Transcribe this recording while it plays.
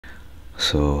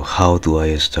So how do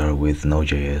I start with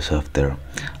Node.js after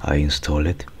I install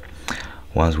it?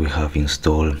 Once we have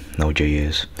installed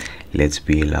Node.js, let's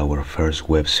build our first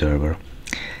web server.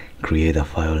 Create a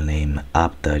file named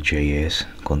app.js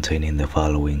containing the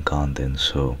following content.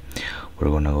 So we're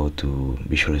gonna go to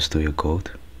Visual Studio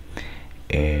Code.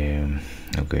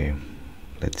 Okay,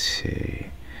 let's see.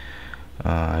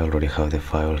 I already have the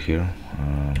file here.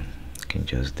 Can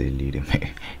just delete it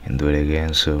and do it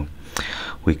again. So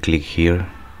we click here,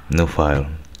 new file.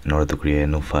 In order to create a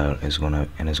new file, it's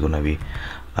gonna be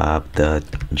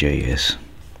app.js.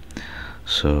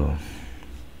 So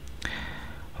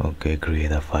okay,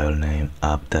 create a file named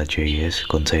app.js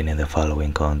containing the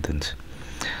following contents.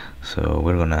 So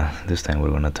this time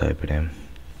we're gonna type it in.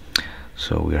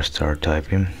 So we are start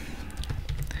typing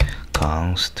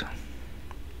const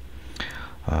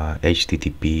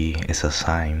http is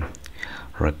assigned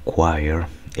require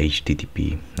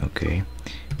http. Okay,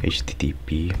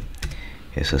 http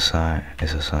is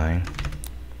assigned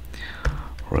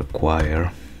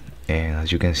require, and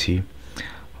as you can see,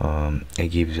 it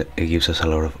gives us a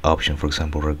lot of options. For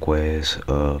example, request,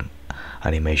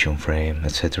 animation frame,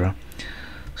 etc.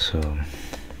 So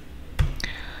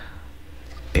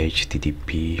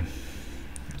http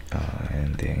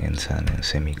and then inside a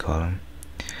semicolon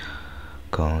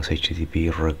const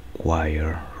http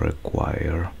require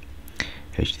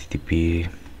http.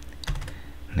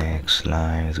 Next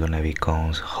line is gonna be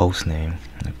const hostname.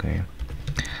 Okay,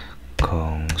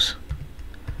 const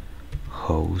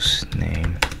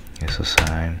hostname is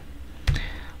assigned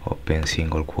open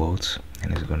single quotes,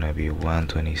 and it's gonna be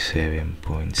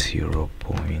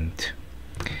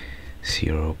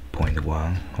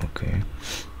 127.0.0.1. okay,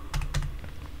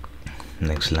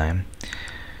 next line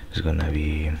is gonna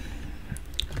be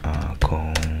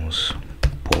const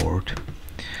port.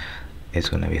 It's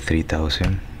gonna be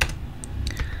 3000.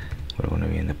 We're gonna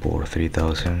be in the port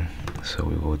 3000. So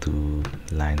we go to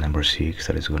line number 6,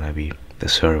 that is gonna be the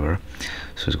server.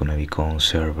 So it's gonna be const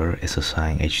server is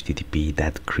assigned http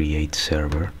that creates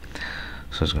server.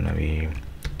 So it's gonna be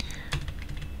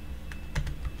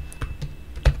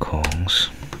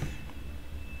const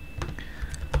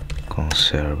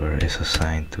server is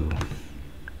assigned to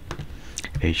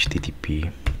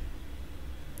http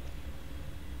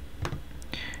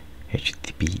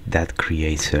that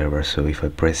creates server. So if I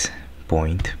press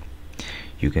point,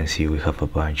 you can see we have a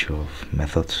bunch of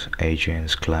methods,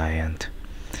 agents, client.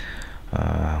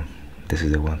 This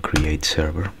is the one, create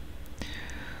server.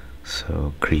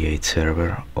 So create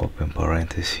server, open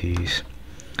parentheses,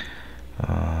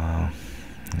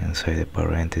 inside the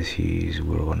parentheses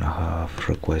we're gonna have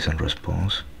request and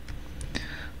response.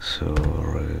 So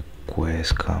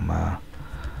request comma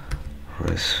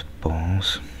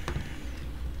response.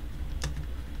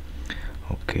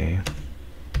 Okay,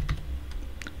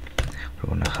 we're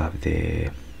gonna have the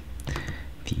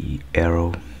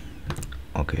arrow.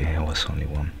 Okay, it was only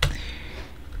one.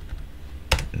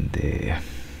 The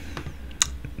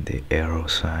arrow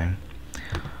sign.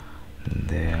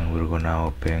 Then we're gonna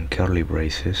open curly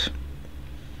braces,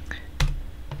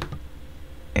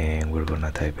 and we're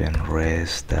gonna type in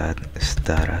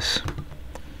res.status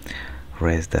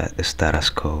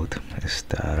code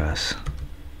status.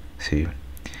 See,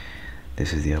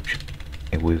 this is the option.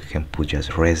 And we can put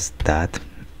just res that,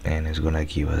 and it's gonna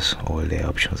give us all the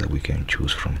options that we can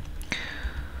choose from.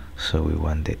 So we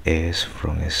want the S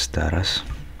from status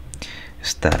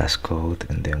code,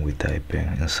 and then we type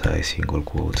in inside single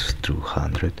quotes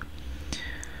 200.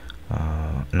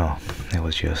 No, it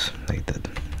was just like that.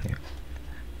 Yeah.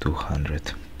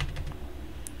 200.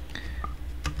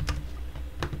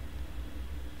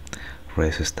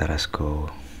 Res status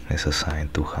code is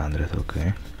assigned 200.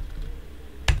 Okay,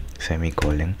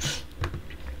 semicolon.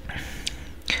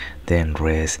 Then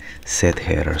res set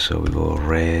header. So we go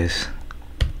res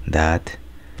that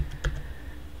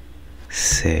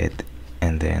set,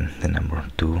 and then the number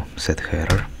 2 set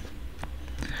header,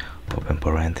 open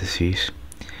parentheses,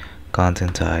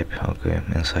 content type. Okay,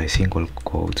 inside single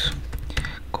quotes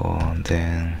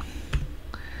content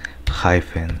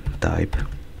hyphen type,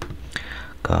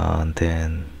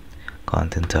 content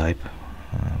type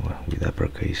with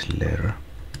uppercase letter,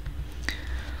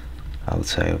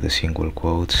 outside of the single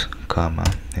quotes, comma,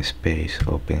 space,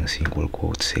 open single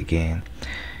quotes again,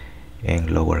 and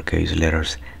lowercase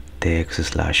letters, text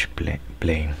slash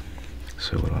plain.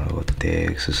 So we're gonna go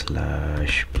text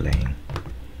slash plain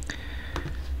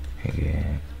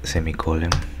again,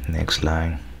 semicolon. Next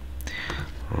line,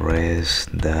 res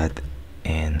that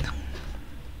end,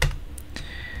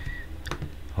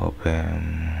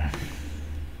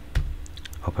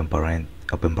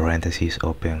 open parentheses,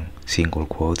 open single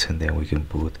quotes, and then we can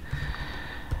put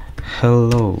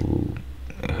hello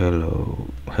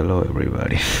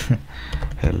everybody.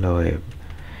 Hello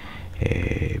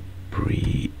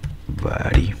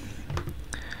everybody.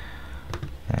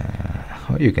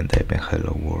 Or you can type in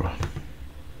hello world.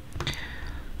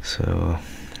 So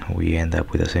we end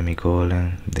up with a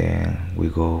semicolon, then we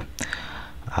go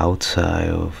outside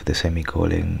of the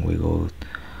semicolon, we go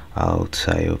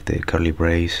outside of the curly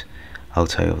brace,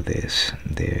 outside of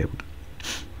the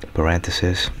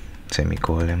parentheses,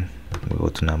 semicolon, we go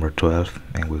to number 12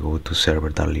 and we go to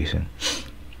server.listen.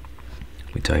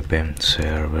 We type in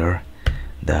server.listen.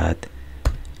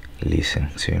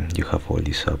 See, you have all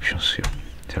these options here.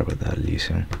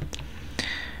 Server.listen,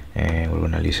 and we're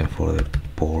gonna listen for the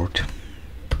port,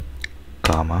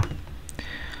 comma,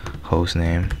 host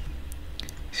name,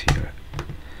 here,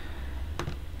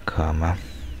 comma,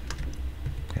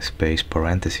 space,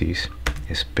 parentheses,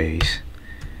 space,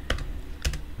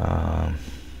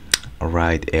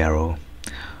 right arrow.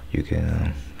 You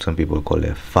can, some people call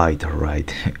it fight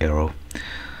right arrow.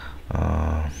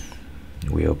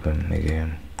 We open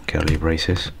again curly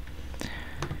braces,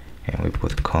 and we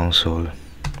put console.log,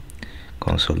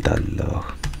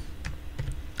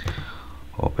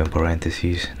 open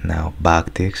parentheses, now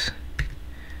backticks,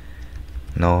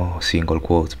 no single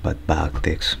quotes but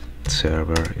backticks,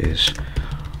 server is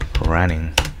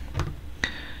running,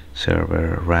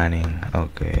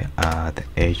 okay, at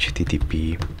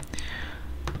http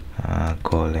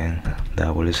colon /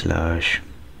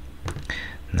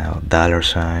 now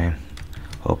 $,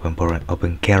 open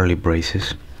curly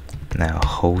braces, now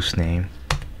host name,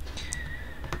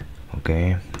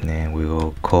 okay, then we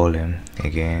go colon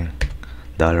again,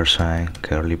 $,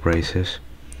 curly braces,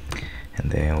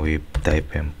 and then we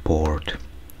type in port.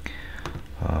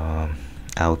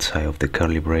 Outside of the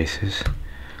curly braces,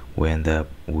 we end up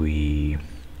we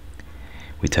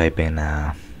type in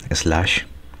a slash,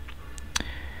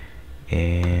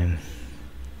 and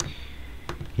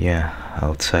yeah,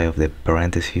 outside of the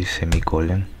parentheses,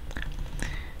 semicolon,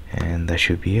 and that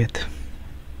should be it.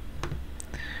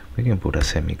 We can put a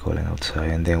semicolon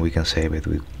outside, and then we can save it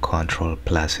with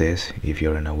Ctrl+S if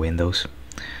you're in a Windows.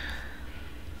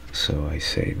 So I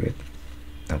save it.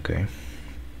 Okay,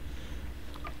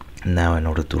 now in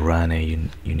order to run it,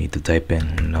 you need to type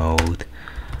in node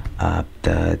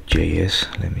app.js.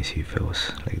 Let me see if it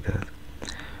was like that.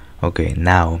 Okay,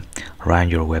 now run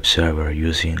your web server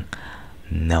using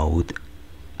node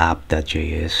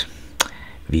app.js.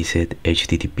 Visit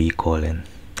http colon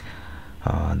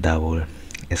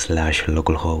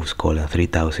 /localhost colon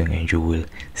 3000, and you will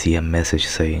see a message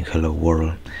saying hello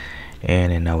world,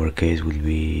 and in our case will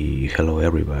be hello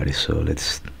everybody. So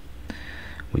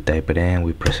we type it in,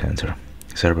 we press enter.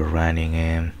 Server running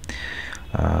in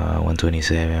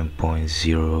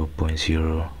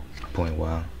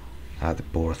 127.0.0.1 at the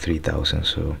port 3000.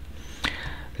 So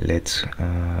let's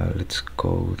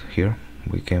go here.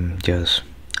 We can just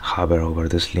hover over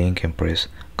this link and press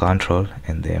Ctrl,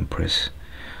 and then press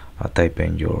type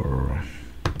in your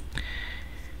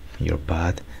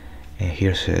path, and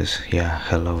here says, yeah,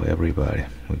 hello everybody.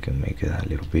 We can make it a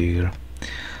little bigger.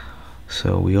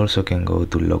 So we also can go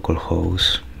to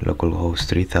localhost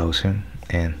 3000,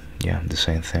 and yeah, the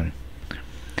same thing.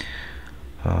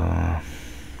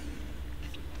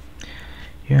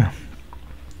 Yeah,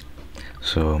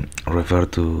 so refer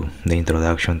to the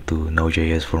introduction to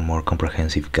Node.js for more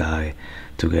comprehensive guide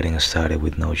to getting started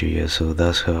with Node.js. So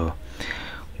that's how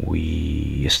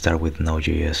we start with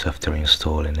Node.js after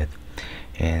installing it.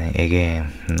 And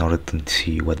again, in order to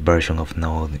see what version of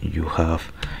Node you have,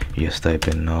 you just type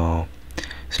in node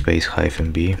space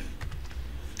 -b.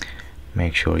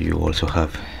 Make sure you also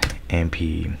have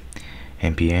npm.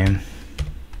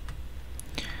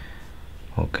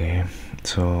 Okay,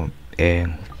 so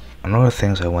another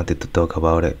things I wanted to talk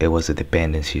about, it was the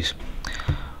dependencies.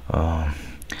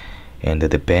 And the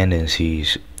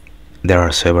dependencies, there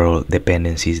are several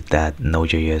dependencies that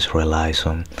Node.js relies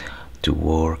on to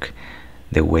work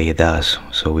the way it does.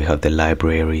 So we have the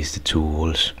libraries, the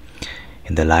tools.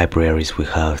 In the libraries we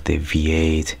have the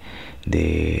V8,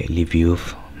 the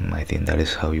libviewf, I think that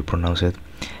is how you pronounce it,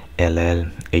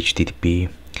 LL, HTTP,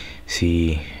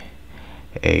 C,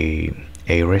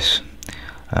 Ares,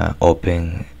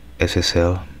 Open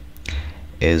SSL,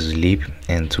 Sleep,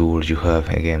 and tools you have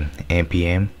again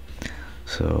npm.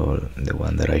 So the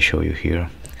one that I show you here,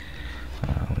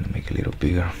 I'm gonna make it a little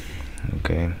bigger.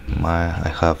 Okay,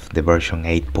 I have the version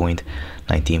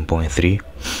 8.19.3.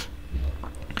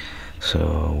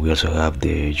 So we also have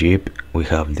the zip, we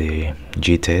have the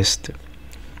gtest,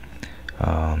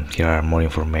 Here are more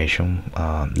information.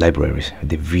 Libraries.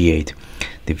 The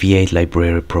V8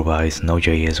 library provides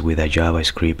Node.js with a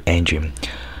JavaScript engine,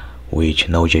 which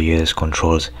Node.js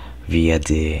controls via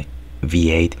the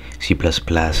V8 C++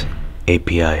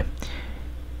 API.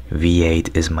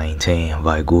 V8 is maintained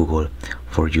by Google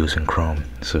for use in Chrome.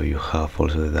 So you have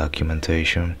also the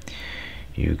documentation.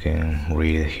 You can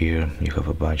read it here. You have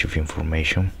a bunch of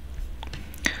information.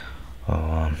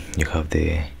 You have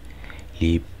the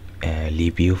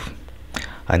libviewf.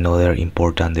 Another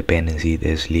important dependency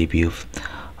is libviewf,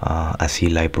 a C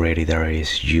library that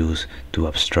is used to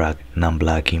abstract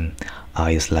non-blocking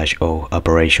I/O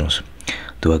operations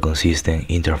to a consistent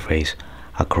interface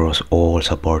across all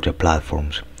supported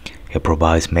platforms. It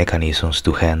provides mechanisms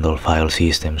to handle file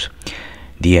systems,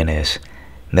 DNS,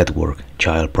 network,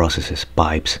 child processes,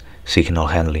 pipes, signal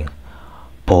handling,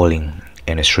 polling,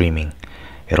 and streaming.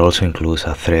 It also includes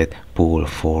a thread pool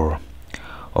for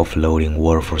offloading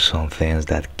work for some things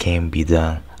that can be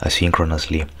done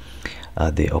asynchronously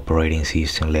at the operating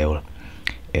system level.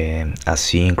 And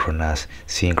asynchronous,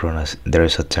 synchronous, there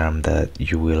is a term that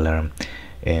you will learn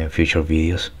in future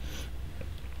videos.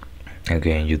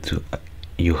 Again,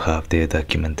 you have the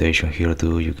documentation here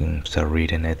too. You can start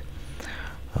reading it.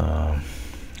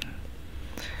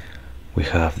 We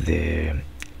have the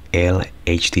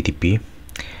LHTTP.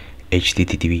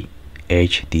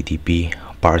 HTTP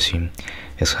parsing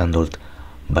is handled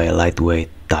by a lightweight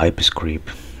TypeScript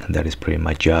that is pretty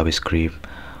much JavaScript,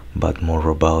 but more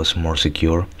robust, more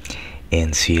secure,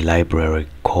 and C library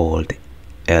called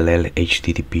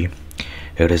LLHTTP.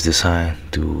 It is designed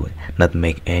to not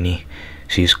make any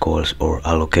syscalls or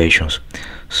allocations,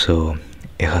 so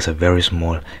it has a very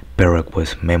small per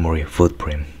request memory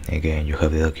footprint. Again, you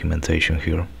have the documentation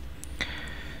here.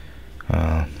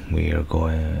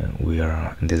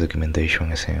 This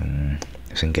documentation is in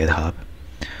GitHub.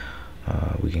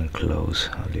 We can close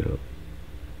a little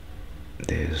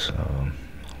this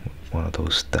one of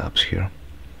those tabs here.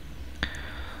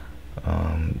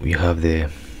 We have the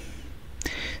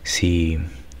C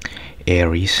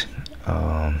areas,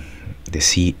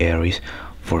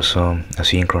 for some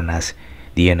asynchronous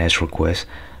DNS requests.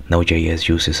 Node.js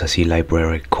uses a C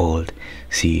library called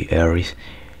C areas.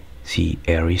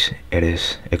 It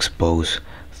is exposed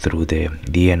through the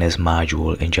DNS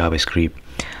module in JavaScript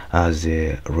as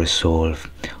the resolve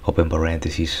open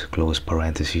parentheses close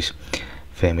parentheses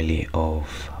family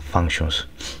of functions.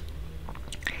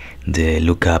 The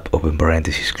lookup open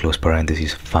parentheses close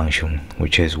parentheses function,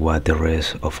 which is what the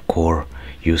rest of core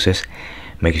uses,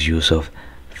 makes use of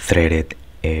threaded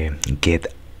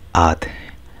get add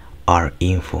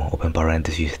rinfo open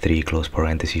parentheses 3 close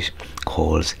parentheses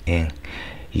calls and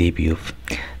libviewf.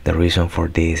 The reason for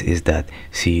this is that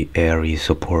C areas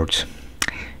supports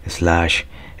slash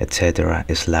etc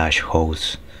slash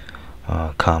hosts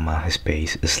comma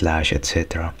space slash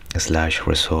etc slash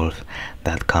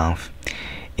resolve.conf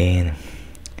and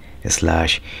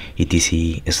slash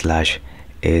etc slash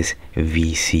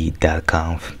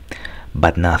svc.conf,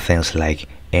 but not things like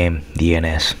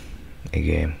mdns.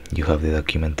 Again, you have the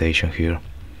documentation here.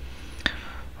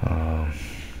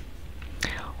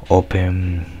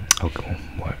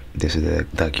 This is the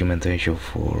documentation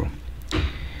for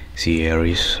C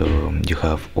areas, so you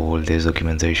have all this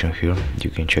documentation here. You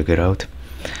can check it out.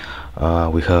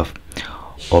 We have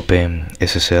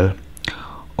OpenSSL.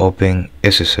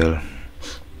 OpenSSL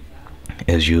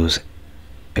is used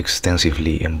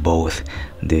extensively in both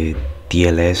the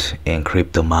TLS and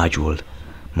crypto modules.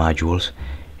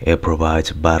 It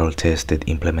provides battle-tested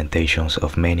implementations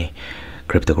of many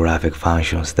cryptographic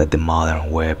functions that the modern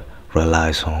web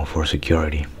relies on for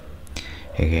security.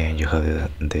 Again, you have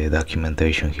the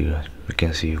documentation here. You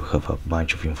can see you have a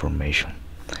bunch of information.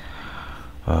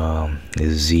 The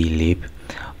zlib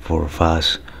for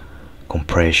fast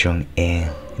compression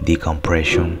and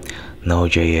decompression.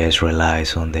 Node.js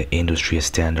relies on the industry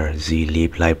standard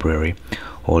zlib library,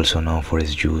 also known for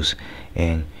its use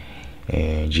in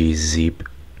gzip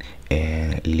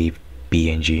and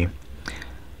libpng.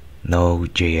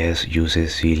 Node.js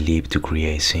uses zlib to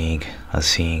create sync,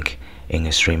 async,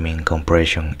 and streaming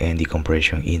compression and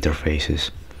decompression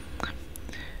interfaces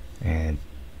and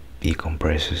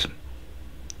decompresses.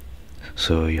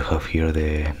 So you have here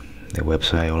the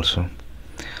website also.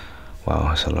 Wow,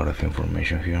 there's a lot of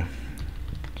information here.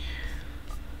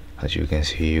 As you can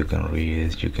see, you can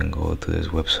read it, you can go to this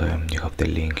website, you have the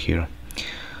link here.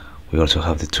 We also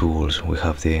have the tools. We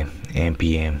have the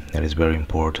npm, that is very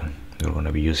important. We're going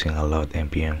to be using a lot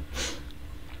npm.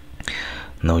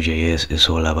 Node.js is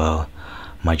all about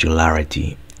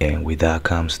modularity, and with that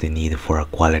comes the need for a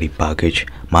quality package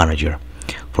manager.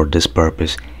 For this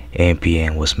purpose,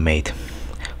 npm was made.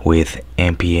 With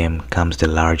npm comes the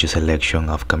largest selection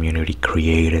of community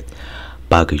created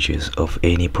packages of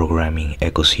any programming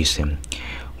ecosystem,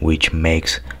 which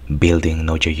makes building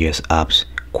Node.js apps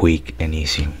quick and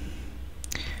easy.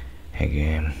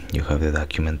 Again, you have the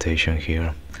documentation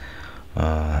here,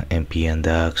 npm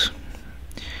docs.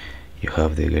 You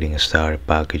have the getting started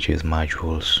packages,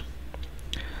 modules.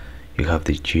 You have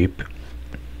the zip.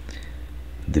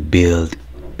 The build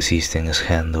system is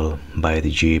handled by the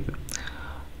zip,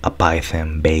 a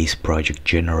Python-based project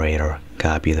generator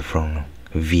copied from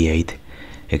V8.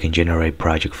 You can generate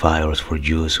project files for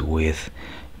use with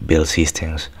build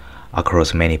systems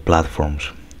across many platforms.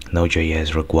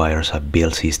 Node.js requires a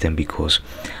build system because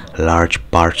large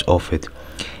parts of it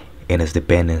and its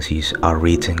dependencies are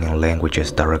written in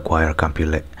languages that require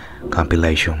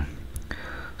compilation.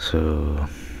 So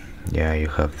yeah, you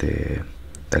have the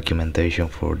documentation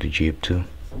for the zip too.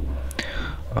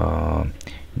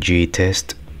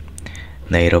 G-test.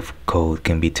 Native code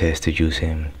can be tested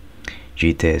using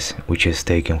G-test, which is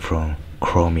taken from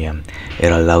Chromium.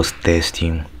 It allows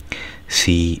testing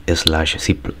C/C++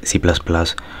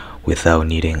 without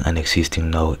needing an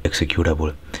existing node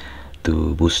executable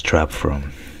to bootstrap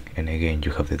from. And again,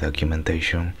 you have the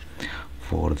documentation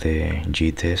for the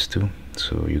G-test too,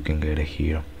 so you can get it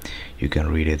here. You can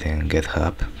read it in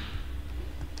GitHub.